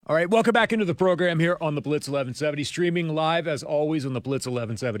All right, welcome back into the program here on the Blitz 1170, streaming live as always on the Blitz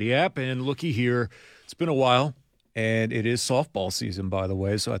 1170 app. And looky here, it's been a while, and it is softball season, by the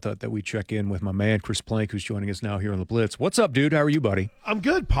way, so I thought that we'd check in with my man, Chris Plank, who's joining us now here on the Blitz. What's up, dude? How are you, buddy? I'm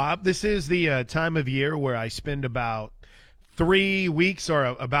good, Pop. This is the time of year where I spend about 3 weeks or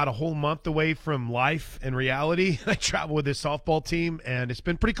about a whole month away from life and reality. I travel with this softball team, and it's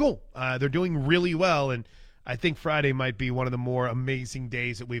been pretty cool. They're doing really well, and I think Friday might be one of the more amazing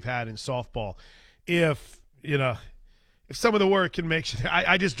days that we've had in softball. If some of the work can make sure.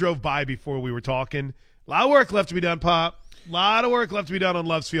 I just drove by before we were talking. A lot of work left to be done, Pop. A lot of work left to be done on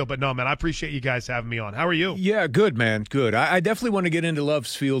Love's Field. But no, man, I appreciate you guys having me on. How are you? Yeah, good, man. Good. I definitely want to get into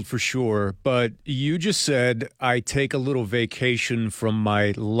Love's Field for sure. But you just said I take a little vacation from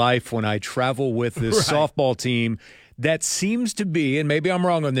my life when I travel with this softball team that seems to be, and maybe I'm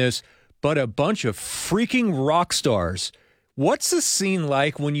wrong on this, but a bunch of freaking rock stars. What's the scene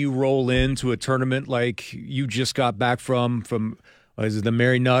like when you roll into a tournament like you just got back from is it the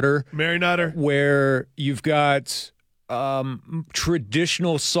Mary Nutter? Mary Nutter. Where you've got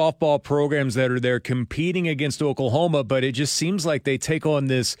traditional softball programs that are there competing against Oklahoma, but it just seems like they take on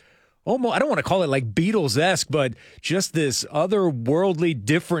this almost, I don't want to call it like Beatles-esque, but just this otherworldly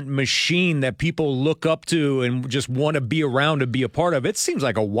different machine that people look up to and just want to be around and be a part of. It seems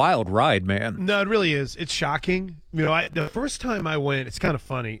like a wild ride, man. No, it really is. It's shocking. The first time I went, it's kind of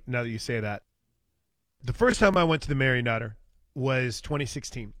funny now that you say that. The first time I went to the Mary Nutter was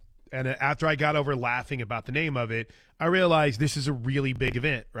 2016. And after I got over laughing about the name of it, I realized this is a really big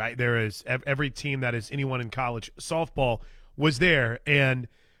event, right? There is every team that is anyone in college softball was there, and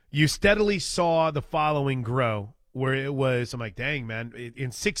you steadily saw the following grow where it was, I'm like, dang, man. In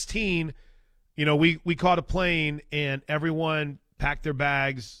 16, we caught a plane and everyone packed their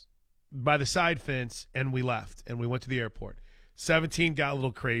bags by the side fence and we left and we went to the airport. 17 got a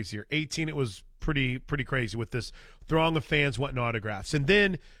little crazier. 18, it was pretty crazy with this throng of fans wanting autographs. And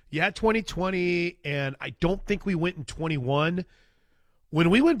then you had 2020, and I don't think we went in 21. When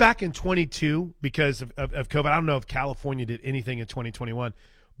we went back in 22 because of COVID, I don't know if California did anything in 2021.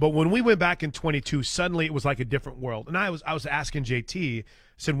 But when we went back in 22, suddenly it was like a different world. And I was asking JT,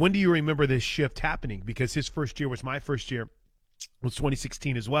 said, when do you remember this shift happening? Because his first year was my first year, was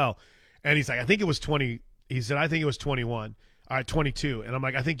 2016 as well. And he's like, I think it was 20. He said, I think it was 21. All right, 22. And I'm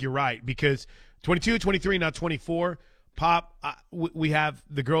like, I think you're right, because 22, 23, now 24, Pop,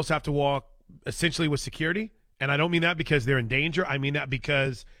 the girls have to walk essentially with security. And I don't mean that because they're in danger. I mean that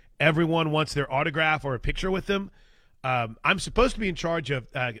because everyone wants their autograph or a picture with them. I'm supposed to be in charge of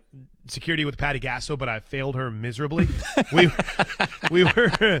security with Patty Gasso, but I failed her miserably. we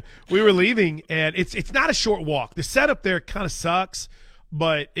were leaving, and it's not a short walk. The setup there kind of sucks,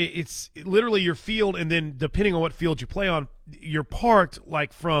 but it's literally your field, and then depending on what field you play on, you're parked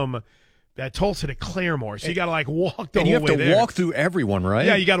like from Tulsa to Claremore, so you got to like walk the whole way there. And you have to walk through everyone, right?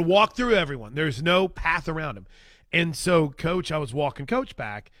 Yeah, you got to walk through everyone. There's no path around them. And so I was walking Coach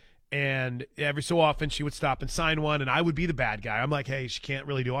back. And every so often she would stop and sign one, and I would be the bad guy. I'm like, hey, she can't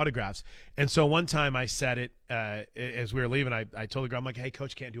really do autographs. And so one time I said it as we were leaving. I told the girl, I'm like, hey,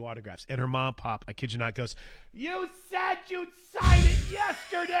 Coach can't do autographs. And her mom, Pop, I kid you not, goes, you said you'd sign it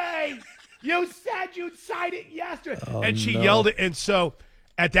yesterday. You said you'd sign it yesterday. Oh, and she no. yelled it. And so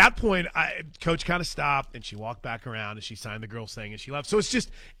at that point, Coach kind of stopped, and she walked back around, and she signed the girl's thing, and she left. So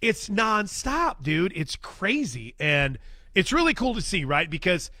it's nonstop, dude. It's crazy. And it's really cool to see, right?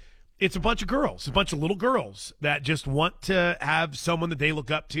 Because it's a bunch of girls, a bunch of little girls that just want to have someone that they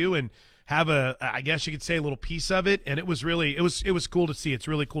look up to and have I guess you could say, a little piece of it. And it was cool to see. It's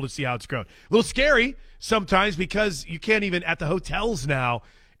really cool to see how it's grown. A little scary sometimes because you can't even at the hotels now.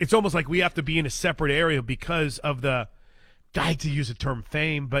 It's almost like we have to be in a separate area because of I hate to use the term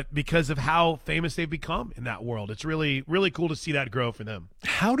fame, but because of how famous they've become in that world. It's really, really cool to see that grow for them.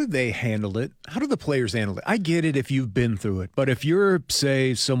 How do they handle it? How do the players handle it? I get it if you've been through it, but if you're,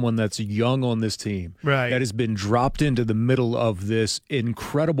 say, someone that's young on this team that has been dropped into the middle of this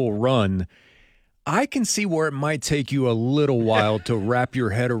incredible run, I can see where it might take you a little while to wrap your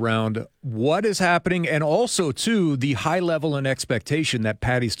head around what is happening, and also, too, the high level and expectation that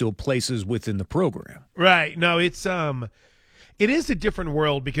Patty still places within the program. Right. No, it is a different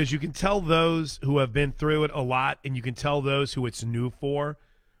world because you can tell those who have been through it a lot, and you can tell those who it's new for,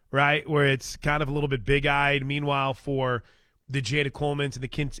 right, where it's kind of a little bit big-eyed. Meanwhile, for the Jada Colemans and the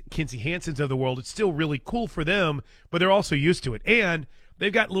Kinsey Hansons of the world, it's still really cool for them, but they're also used to it. And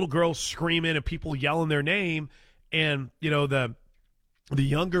they've got little girls screaming and people yelling their name, and, the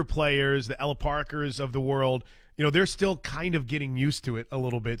younger players, the Ella Parkers of the world, they're still kind of getting used to it a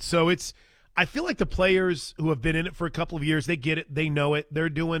little bit. So I feel like the players who have been in it for a couple of years, they get it, they know it. They're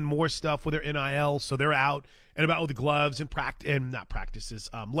doing more stuff with their NIL, so they're out and about with the gloves and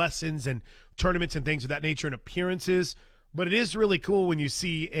lessons and tournaments and things of that nature and appearances. But it is really cool when you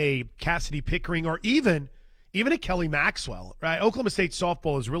see a Cassidy Pickering or even a Kelly Maxwell, right? Oklahoma State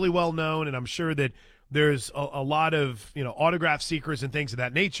softball is really well known, and I'm sure that there's a lot of autograph seekers and things of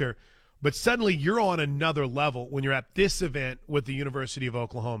that nature. But suddenly you're on another level when you're at this event with the University of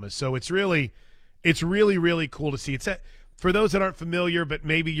Oklahoma. So it's really, really cool to see. For those that aren't familiar, but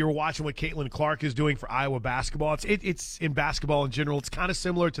maybe you're watching what Caitlin Clark is doing for Iowa basketball. It's in basketball in general. It's kind of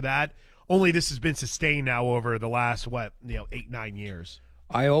similar to that. Only this has been sustained now over the last 8-9 years.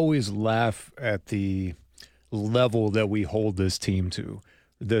 I always laugh at the level that we hold this team to.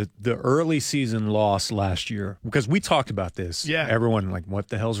 The early season loss last year, because we talked about this. Yeah. Everyone like, what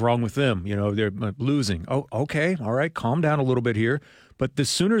the hell's wrong with them? They're losing. Oh, okay. All right. Calm down a little bit here. But the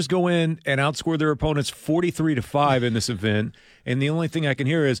Sooners go in and outscore their opponents 43-5 in this event. And the only thing I can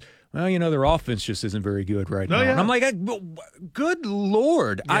hear is, well, their offense just isn't very good right now. Yeah. And I'm like, good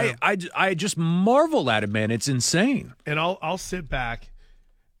Lord. Yeah. I just marvel at it, man. It's insane. And I'll sit back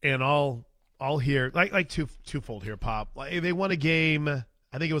and I'll hear like twofold here, Pop. Like they won a game.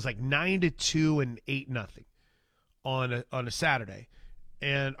 I think it was like 9-2 and 8-0 on a Saturday,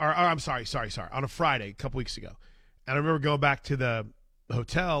 and I'm sorry, on a Friday a couple weeks ago. And I remember going back to the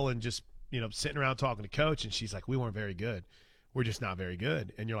hotel and just sitting around talking to Coach, and she's like, "We weren't very good. We're just not very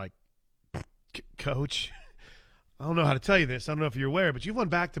good." And you're like, "Coach, I don't know how to tell you this. I don't know if you're aware, but you've won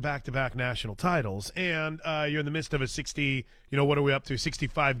back-to-back national titles, and you're in the midst of a 65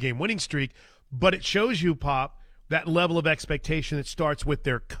 game winning streak. But it shows you, Pop, that level of expectation that starts with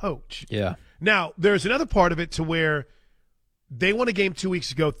their coach." Yeah. Now, there's another part of it to where they won a game 2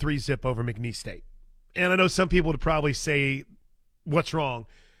 weeks ago, 3-0 over McNeese State. And I know some people would probably say, what's wrong?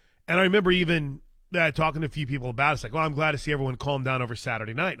 And I remember even talking to a few people about it. It's like, well, I'm glad to see everyone calm down over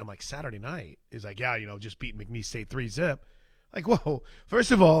Saturday night. And I'm like, Saturday night? He's like, yeah, just beating McNeese State 3-0. Like, whoa.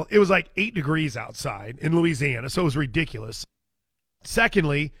 First of all, it was like 8 degrees outside in Louisiana, so it was ridiculous.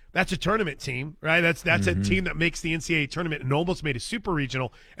 Secondly, that's a tournament team, right? That's a team that makes the NCAA tournament and almost made a super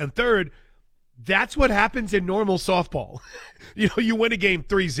regional. And third, that's what happens in normal softball. You win a game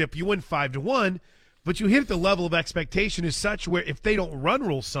 3-0, you win 5-1, but you hit the level of expectation is such where if they don't run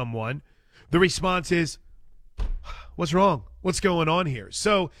rule someone, the response is, what's wrong? What's going on here?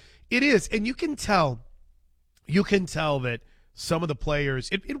 So it is, and you can tell that some of the players,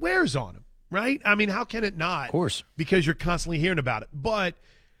 it wears on them. Right? I mean, how can it not? Of course. Because you're constantly hearing about it. But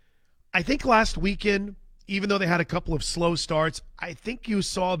I think last weekend, even though they had a couple of slow starts, I think you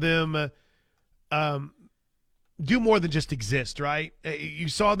saw them do more than just exist, right? You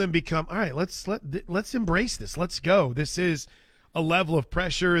saw them become, all right, let's embrace this. Let's go. This is a level of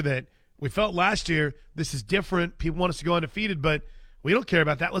pressure that we felt last year. This is different. People want us to go undefeated, but we don't care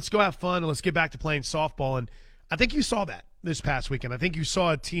about that. Let's go have fun and let's get back to playing softball. And I think you saw that this past weekend. I think you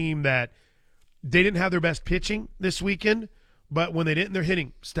saw a team that they didn't have their best pitching this weekend, but when they didn't, their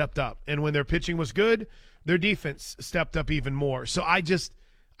hitting stepped up. And when their pitching was good, their defense stepped up even more. So I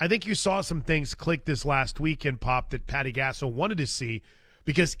think you saw some things click this last weekend, Pop, that Patty Gasso wanted to see,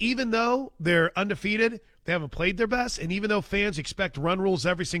 because even though they're undefeated, they haven't played their best, and even though fans expect run rules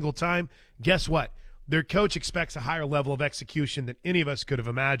every single time, guess what? Their coach expects a higher level of execution than any of us could have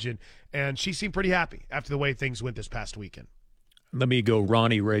imagined, and she seemed pretty happy after the way things went this past weekend. Let me go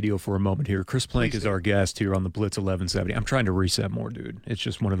Ronnie radio for a moment here. Chris Plank is our guest here on the Blitz 1170. I'm trying to reset more, dude. It's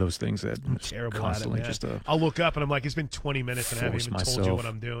just one of those things that I'm terrible constantly at it, just I'll look up and I'm like, it's been 20 minutes and I haven't even told you what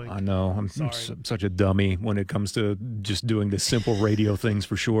I'm doing. I know. I'm such a dummy when it comes to just doing the simple radio things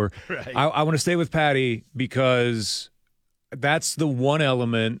for sure. Right. I want to stay with Patty because that's the one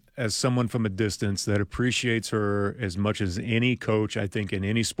element as someone from a distance that appreciates her as much as any coach, I think, in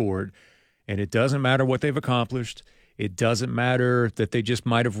any sport. And it doesn't matter what they've accomplished. It doesn't matter that they just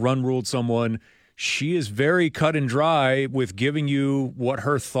might have run ruled someone. She is very cut and dry with giving you what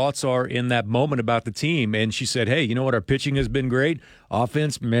her thoughts are in that moment about the team. And she said, hey, you know what? Our pitching has been great.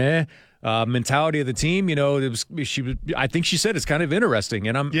 Offense, meh. Mentality of the team, I think she said it's kind of interesting.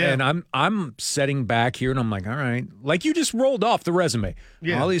 And I'm sitting back here and I'm like, all right, like you just rolled off the resume.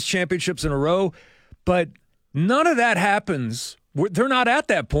 Yeah. All these championships in a row. But none of that happens. They're not at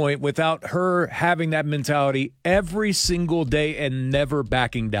that point without her having that mentality every single day and never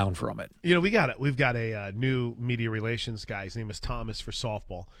backing down from it. We've got a new media relations guy. His name is Thomas for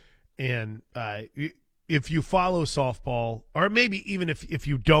softball. And if you follow softball, or maybe even if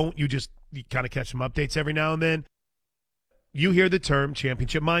you don't, you kind of catch some updates every now and then, you hear the term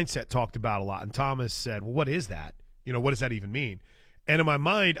championship mindset talked about a lot. And Thomas said, well, what is that? What does that even mean? And in my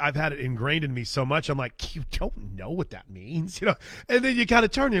mind, I've had it ingrained in me so much. I'm like, you don't know what that means, And then you kind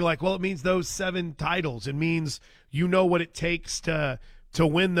of turn, and you're like, well, it means those 7 titles. It means you know what it takes to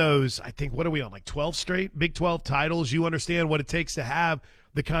win those. I think, what are we on, like 12 straight Big 12 titles? You understand what it takes to have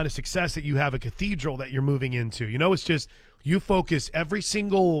the kind of success that you have a cathedral that you're moving into. It's just you focus every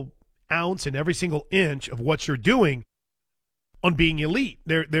single ounce and every single inch of what you're doing on being elite.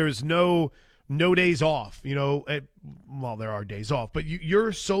 There's no days off, well, there are days off, but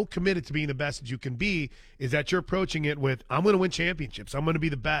you're so committed to being the best that you can be, is that you're approaching it with, I'm going to win championships. I'm going to be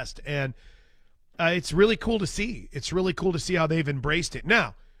the best. And it's really cool to see. It's really cool to see how they've embraced it.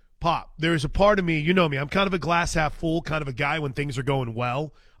 Now, Pop, there's a part of me, you know me, I'm kind of a glass half full kind of a guy when things are going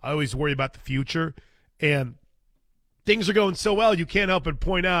well. I always worry about the future. And things are going so well, you can't help but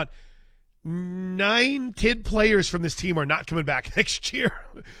point out 9 kid players from this team are not coming back next year.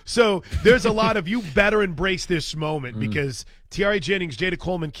 So there's a lot of, you better embrace this moment because Tiare Jennings, Jada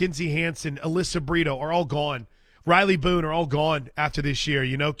Coleman, Kinsey Hansen, Alyssa Brito are all gone. Riley Boone are all gone after this year.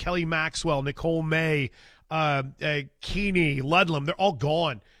 Kelly Maxwell, Nicole May, Keeney, Ludlam, they're all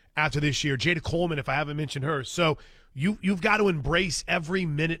gone after this year. Jada Coleman, if I haven't mentioned her. So you've got to embrace every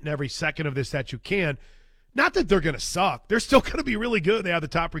minute and every second of this that you can. Not that they're going to suck. They're still going to be really good. They have the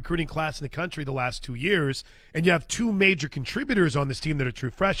top recruiting class in the country the last 2 years, and you have 2 major contributors on this team that are true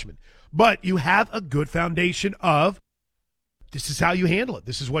freshmen. But you have a good foundation of this is how you handle it.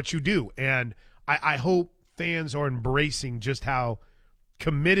 This is what you do. And I hope fans are embracing just how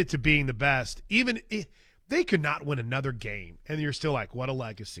committed to being the best. Even if they could not win another game, and you're still like, what a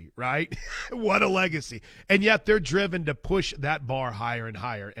legacy, right? What a legacy. And yet they're driven to push that bar higher and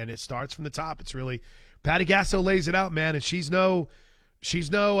higher, and it starts from the top. It's really – Patty Gasso lays it out, man, and there's no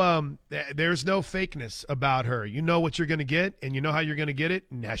fakeness about her. You know what you're going to get, and you know how you're going to get it.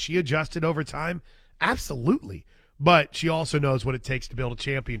 And has she adjusted over time? Absolutely. But she also knows what it takes to build a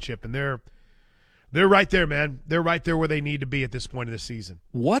championship, and they're right there, man. They're right there where they need to be at this point of the season.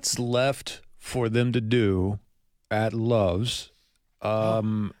 What's left for them to do at Love's? I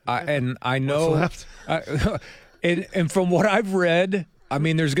know, what's left? And from what I've read, I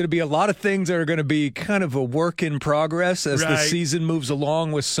mean, there's going to be a lot of things that are going to be kind of a work in progress as the season moves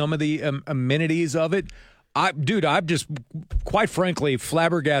along with some of the amenities of it. I'm just quite frankly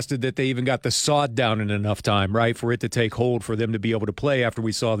flabbergasted that they even got the sod down in enough time, right, for it to take hold for them to be able to play after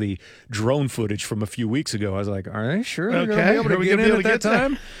we saw the drone footage from a few weeks ago. I was like, are they sure they're going to be able to get in at that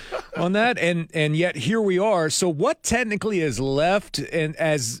time on that? And yet here we are. So what technically is left, and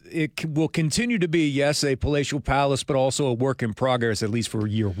as it will continue to be, yes, a palatial palace, but also a work in progress, at least for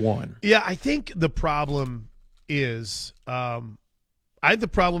year one? Yeah, I think the problem is the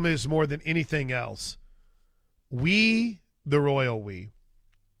problem is more than anything else, we're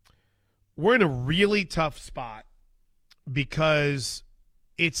in a really tough spot because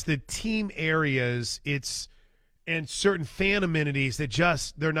it's the team areas, and certain fan amenities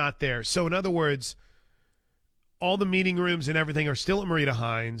that they're not there. So in other words, all the meeting rooms and everything are still at Marita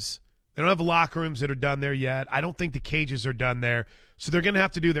Hines. They don't have locker rooms that are done there yet. I don't think the cages are done there. So they're going to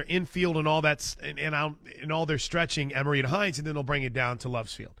have to do their infield and all that and all their stretching at Marita Hines, and then they'll bring it down to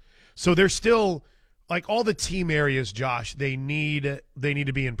Love's Field. So they're still – like all the team areas, Josh, they need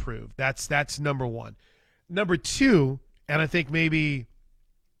to be improved. That's number one. Number two, and I think maybe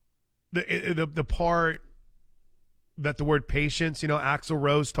the part that the word patience, Axl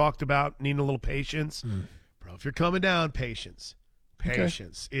Rose talked about needing a little patience. Bro, if you're coming down, patience. Okay.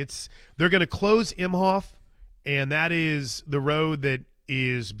 They're going to close Imhoff, and that is the road that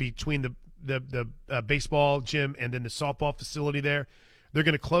is between the baseball gym and then the softball facility there. They're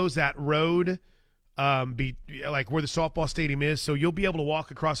going to close that road. Be like where the softball stadium is, so you'll be able to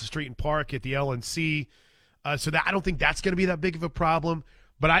walk across the street and park at the LNC. So that I don't think that's going to be that big of a problem.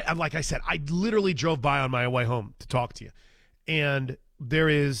 But I like I said, I literally drove by on my way home to talk to you, and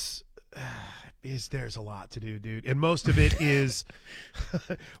there's a lot to do, dude. And most of it is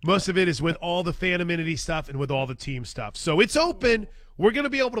with all the fan amenity stuff and with all the team stuff. So it's open. We're going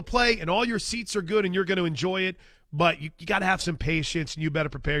to be able to play, and all your seats are good, and you're going to enjoy it. But you got to have some patience, and you better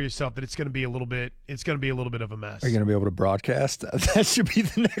prepare yourself that it's going to be a little bit of a mess. Are you going to be able to broadcast? That should be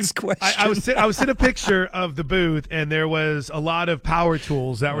the next question. I was in a picture of the booth, and there was a lot of power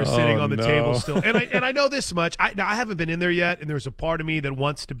tools that were sitting on the table still. And I know this much. I haven't been in there yet, and there's a part of me that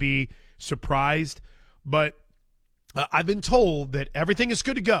wants to be surprised. But I've been told that everything is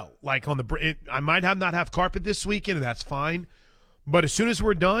good to go. Like I might not have carpet this weekend, and that's fine. But as soon as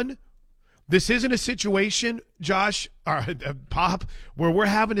we're done, this isn't a situation, Josh, or Pop, where we're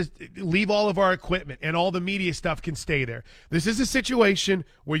having to leave all of our equipment and all the media stuff can stay there. This is a situation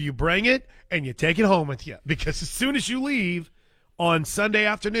where you bring it and you take it home with you, because as soon as you leave, on Sunday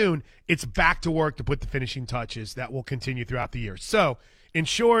afternoon, it's back to work to put the finishing touches that will continue throughout the year. So, in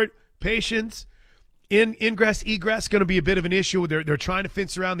short, patience. Ingress, egress going to be a bit of an issue. They're trying to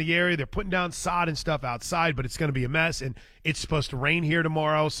fence around the area. They're putting down sod and stuff outside, but it's going to be a mess. And it's supposed to rain here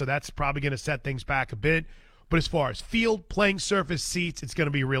tomorrow, so that's probably going to set things back a bit. But as far as field, playing surface, seats, it's going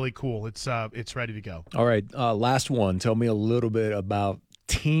to be really cool. It's ready to go. All right, last one. Tell me a little bit about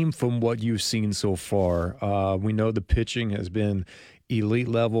team from what you've seen so far. We know the pitching has been elite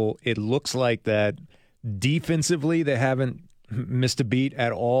level. It looks like that defensively they haven't missed a beat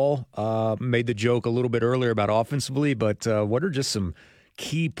at all. Made the joke a little bit earlier about offensively, but what are just some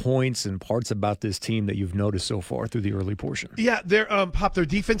key points and parts about this team that you've noticed so far through the early portion? Yeah, their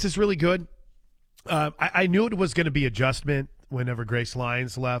defense is really good. I knew it was going to be adjustment whenever Grace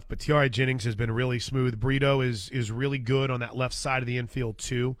Lyons left, but Tiara Jennings has been really smooth. Brito is really good on that left side of the infield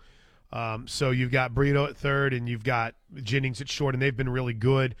too. So you've got Brito at third and you've got Jennings at short, and they've been really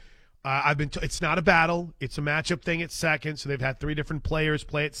good. It's not a battle. It's a matchup thing at second. So they've had 3 different players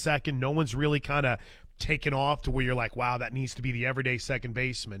play at second. No one's really kind of taken off to where you're like, wow, that needs to be the everyday second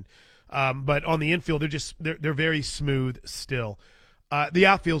baseman. But on the infield, they're very smooth still. The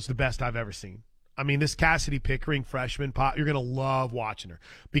outfield's the best I've ever seen. I mean, this Cassidy Pickering freshman, Pop, you're going to love watching her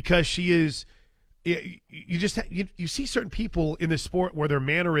because she is. You see certain people in this sport where their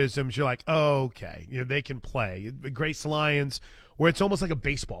mannerisms, you're like, oh, okay, they can play. Grace Lyons, where it's almost like a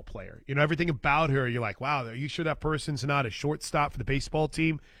baseball player. Everything about her, you're like, wow, are you sure that person's not a shortstop for the baseball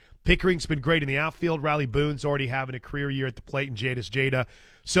team? Pickering's been great in the outfield. Riley Boone's already having a career year at the plate, and Jada's Jada.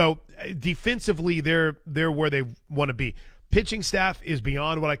 So defensively, they're where they want to be. Pitching staff is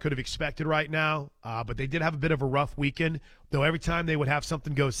beyond what I could have expected right now, but they did have a bit of a rough weekend, though every time they would have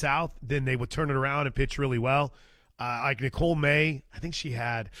something go south, then they would turn it around and pitch really well. Like Nicole May, I think she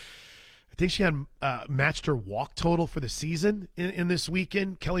had matched her walk total for the season in this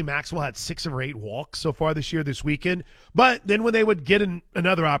weekend. Kelly Maxwell had 6 of her 8 walks so far this weekend. But then when they would get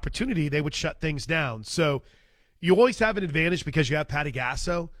another opportunity, they would shut things down. So you always have an advantage because you have Patty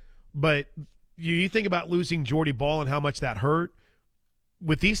Gasso, but you think about losing Jordy Ball and how much that hurt.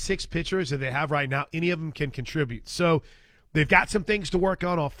 With these 6 pitchers that they have right now, any of them can contribute. So they've got some things to work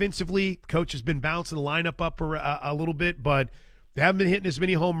on offensively. Coach has been bouncing the lineup up a little bit, but they haven't been hitting as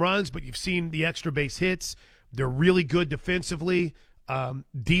many home runs, but you've seen the extra base hits. They're really good defensively,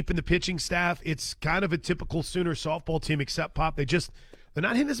 deep in the pitching staff. It's kind of a typical Sooner softball team, except Pop. They're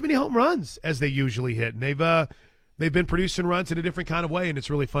not hitting as many home runs as they usually hit. And they've been producing runs in a different kind of way, and it's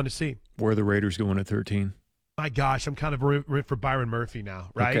really fun to see. Where are the Raiders going at 13? My gosh, I'm kind of rooting for Byron Murphy now,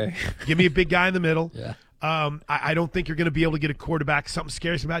 right? Okay. Give me a big guy in the middle. Yeah. I don't think you're going to be able to get a quarterback. Something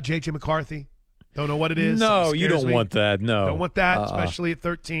scares me about J.J. McCarthy. Don't know what it is. No, you don't want that. No. Don't want that, especially at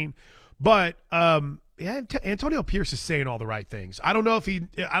 13. But Antonio Pierce is saying all the right things. I don't know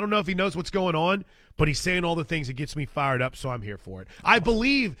if he knows what's going on, but he's saying all the things that gets me fired up, so I'm here for it. I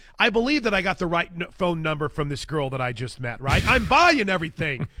believe that I got the right phone number from this girl that I just met, right? I'm buying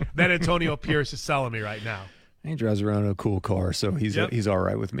everything that Antonio Pierce is selling me right now. He drives around in a cool car, so he's all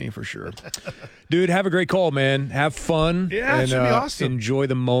right with me for sure. Dude, have a great call, man. Have fun. Yeah, and, it should be awesome. Enjoy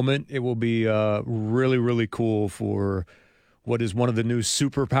the moment. It will be really, really cool for what is one of the new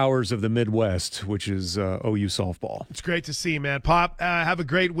superpowers of the Midwest, which is OU softball. It's great to see you, man. Pop, have a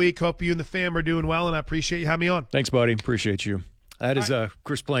great week. Hope you and the fam are doing well, and I appreciate you having me on. Thanks, buddy. Appreciate you. That is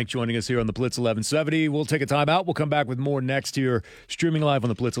Chris Plank joining us here on the Blitz 1170. We'll take a time out. We'll come back with more next here, streaming live on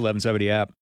the Blitz 1170 app.